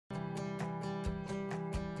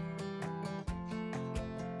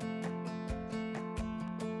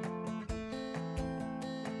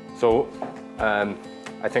So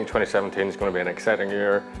I think 2017 is going to be an exciting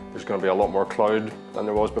year. There's going to be a lot more cloud than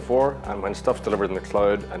there was before, and when stuff's delivered in the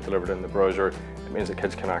cloud and delivered in the browser, it means that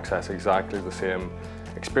kids can access exactly the same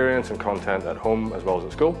experience and content at home as well as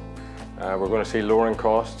at school. We're going to see lowering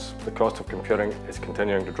costs. The cost of computing is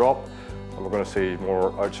continuing to drop, and we're going to see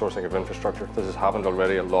more outsourcing of infrastructure. This has happened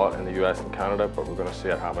already a lot in the US and Canada, but we're going to see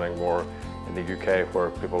it happening more in the UK,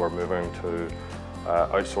 where people are moving to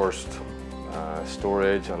outsourced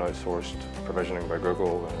storage and outsourced provisioning by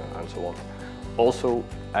Google and so on. Also,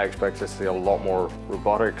 I expect to see a lot more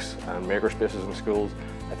robotics and makerspaces in schools.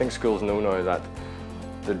 I think schools know now that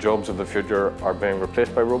the jobs of the future are being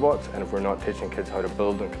replaced by robots, and if we're not teaching kids how to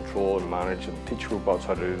build and control and manage and teach robots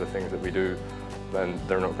how to do the things that we do, then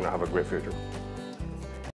they're not going to have a great future.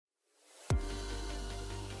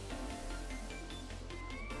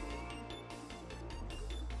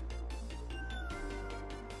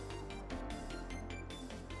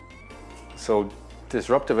 So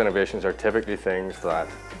disruptive innovations are typically things that,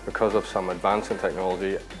 because of some advance in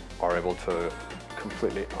technology, are able to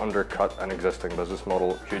completely undercut an existing business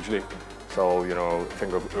model hugely. So,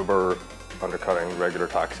 think of Uber undercutting regular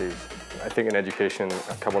taxis. I think in education,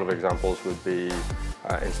 a couple of examples would be,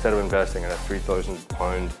 instead of investing in a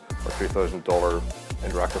 £3,000 or $3,000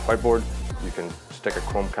 interactive whiteboard, you can stick a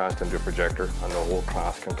Chromecast into a projector and the whole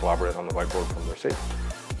class can collaborate on the whiteboard from their seat.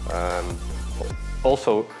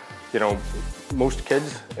 Also, most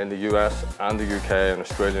kids in the US and the UK and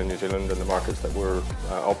Australia and New Zealand and the markets that we're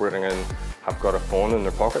operating in have got a phone in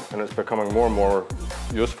their pocket, and it's becoming more and more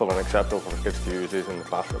useful and acceptable for kids to use these in the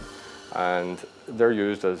classroom. And they're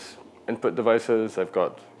used as input devices. They've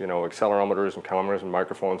got accelerometers and cameras and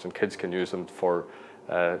microphones, and kids can use them for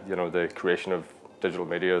the creation of digital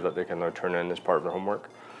media that they can now turn in as part of their homework.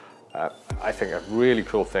 I think a really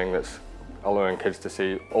cool thing that's allowing kids to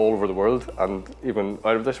see all over the world and even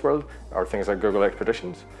out of this world are things like Google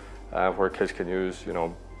Expeditions, where kids can use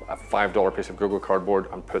a $5 piece of Google Cardboard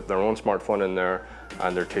and put their own smartphone in there,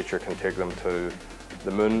 and their teacher can take them to the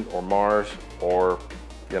moon or Mars or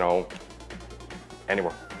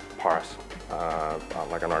anywhere, Paris,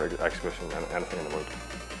 like an art exhibition, anything in the world.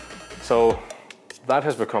 So that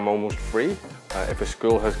has become almost free. If a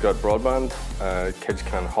school has got broadband, kids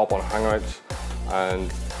can hop on Hangouts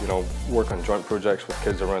and work on joint projects with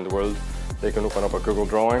kids around the world. They can open up a Google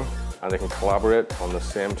drawing and they can collaborate on the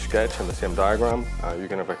same sketch and the same diagram. You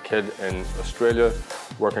can have a kid in Australia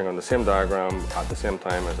working on the same diagram at the same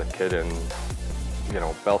time as a kid in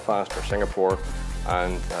Belfast or Singapore,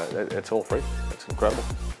 and it's all free. It's incredible.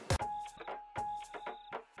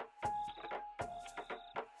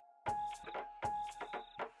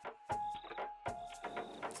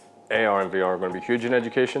 AR and VR are going to be huge in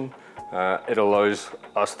education. It allows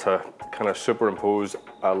us to kind of superimpose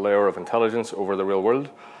a layer of intelligence over the real world,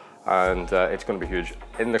 and it's going to be huge.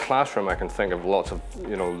 In the classroom, I can think of lots of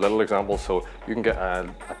little examples. So you can get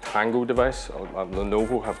a Tango device.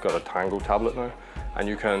 Lenovo have got a Tango tablet now, and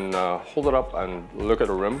you can hold it up and look at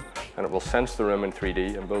a room, and it will sense the room in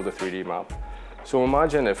 3D and build a 3D map. So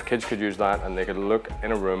imagine if kids could use that and they could look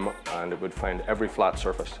in a room and it would find every flat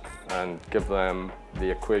surface and give them the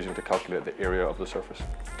equation to calculate the area of the surface.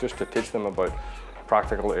 Just to teach them about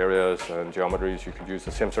practical areas and geometries, you could use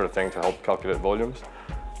the same sort of thing to help calculate volumes.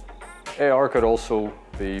 AR could also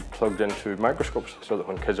be plugged into microscopes so that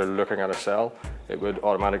when kids are looking at a cell, it would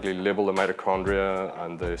automatically label the mitochondria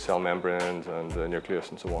and the cell membranes and the nucleus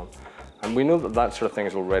and so on. And we know that that sort of thing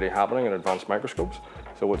is already happening in advanced microscopes.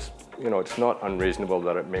 So it's not unreasonable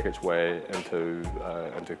that it make its way into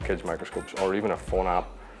kids' microscopes, or even a phone app.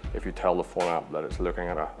 If you tell the phone app that it's looking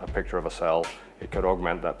at a picture of a cell, it could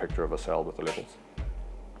augment that picture of a cell with the labels.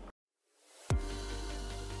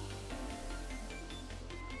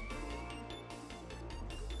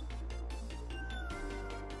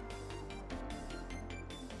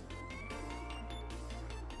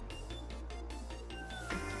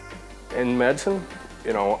 In medicine,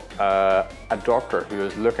 a doctor who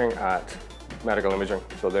is looking at medical imaging,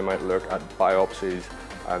 so they might look at biopsies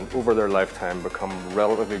and over their lifetime become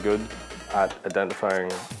relatively good at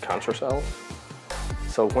identifying cancer cells.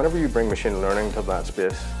 So whenever you bring machine learning to that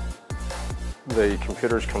space, the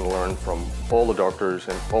computers can learn from all the doctors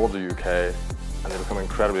in all of the UK, and they become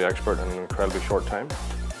incredibly expert in an incredibly short time.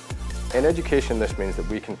 In education, this means that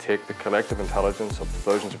we can take the collective intelligence of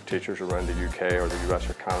thousands of teachers around the UK or the US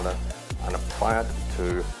or Canada and apply it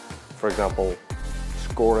to, for example,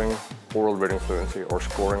 scoring oral reading fluency or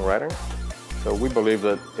scoring writing. So we believe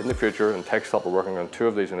that in the future, and Texthelp are working on 2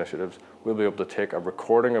 of these initiatives, we'll be able to take a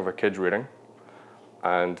recording of a kid's reading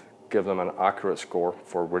and give them an accurate score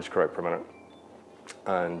for words correct per minute.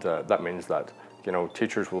 And that means that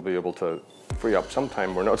teachers will be able to free up some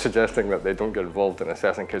time. We're not suggesting that they don't get involved in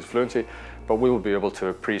assessing kids' fluency, but we will be able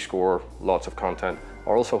to pre-score lots of content,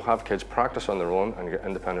 or also have kids practice on their own and get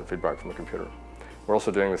independent feedback from a computer. We're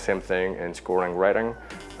also doing the same thing in scoring writing.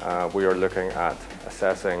 We are looking at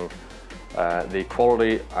assessing the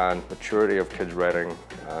quality and maturity of kids' writing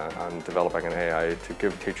and developing an AI to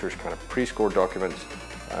give teachers kind of pre-scored documents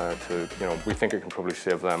we think it can probably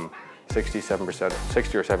save them 60 or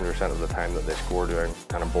 70% of the time that they score doing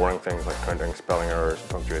kind of boring things like counting spelling errors,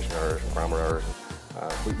 punctuation errors, and grammar errors.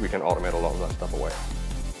 We can automate a lot of that stuff away.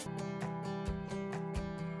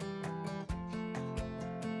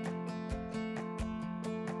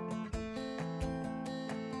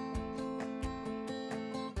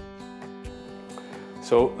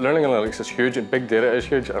 So learning analytics is huge and big data is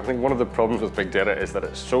huge. I think one of the problems with big data is that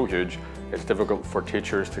it's so huge, it's difficult for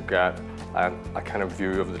teachers to get a kind of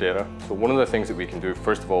view of the data. So one of the things that we can do,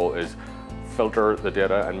 first of all, is filter the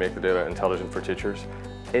data and make the data intelligent for teachers.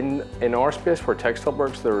 In our space where Texthelp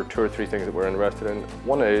works, there are 2 or 3 things that we're interested in.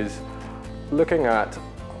 One is looking at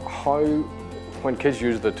how, when kids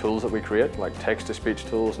use the tools that we create, like text-to-speech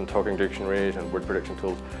tools and talking dictionaries and word prediction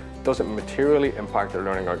tools, does it materially impact their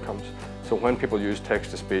learning outcomes? So when people use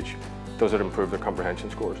text-to-speech, does it improve their comprehension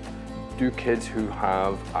scores? Do kids who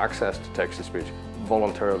have access to text-to-speech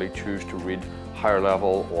voluntarily choose to read higher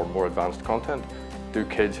level or more advanced content? Do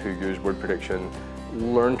kids who use word prediction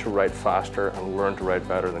learn to write faster and learn to write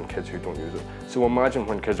better than kids who don't use it? So imagine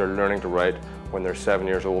when kids are learning to write when they're 7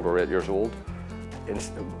 years old or 8 years old,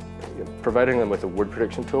 providing them with a word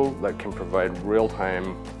prediction tool that can provide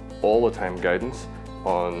real-time, all-the-time guidance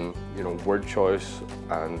on word choice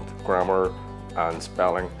and grammar and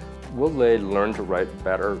spelling. Will they learn to write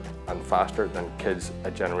better and faster than kids a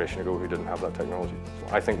generation ago who didn't have that technology?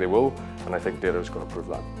 So I think they will, and I think data is going to prove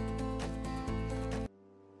that.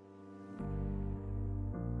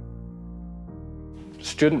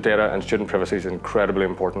 Student data and student privacy is incredibly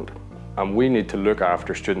important, and we need to look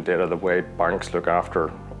after student data the way banks look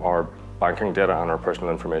after our banking data and our personal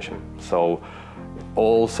information. So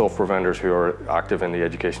all software vendors who are active in the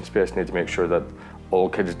education space need to make sure that all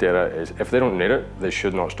kids' data is, if they don't need it, they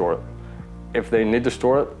should not store it. If they need to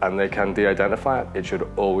store it and they can de-identify it, it should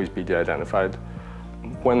always be de-identified.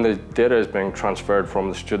 When the data is being transferred from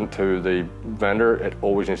the student to the vendor, it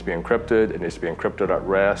always needs to be encrypted. It needs to be encrypted at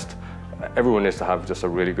rest. Everyone needs to have just a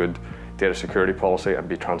really good data security policy and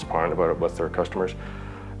be transparent about it with their customers.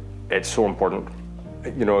 It's so important.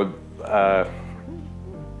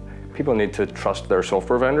 People need to trust their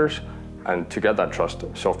software vendors, and to get that trust,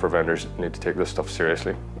 software vendors need to take this stuff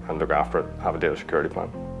seriously and look after it, have a data security plan.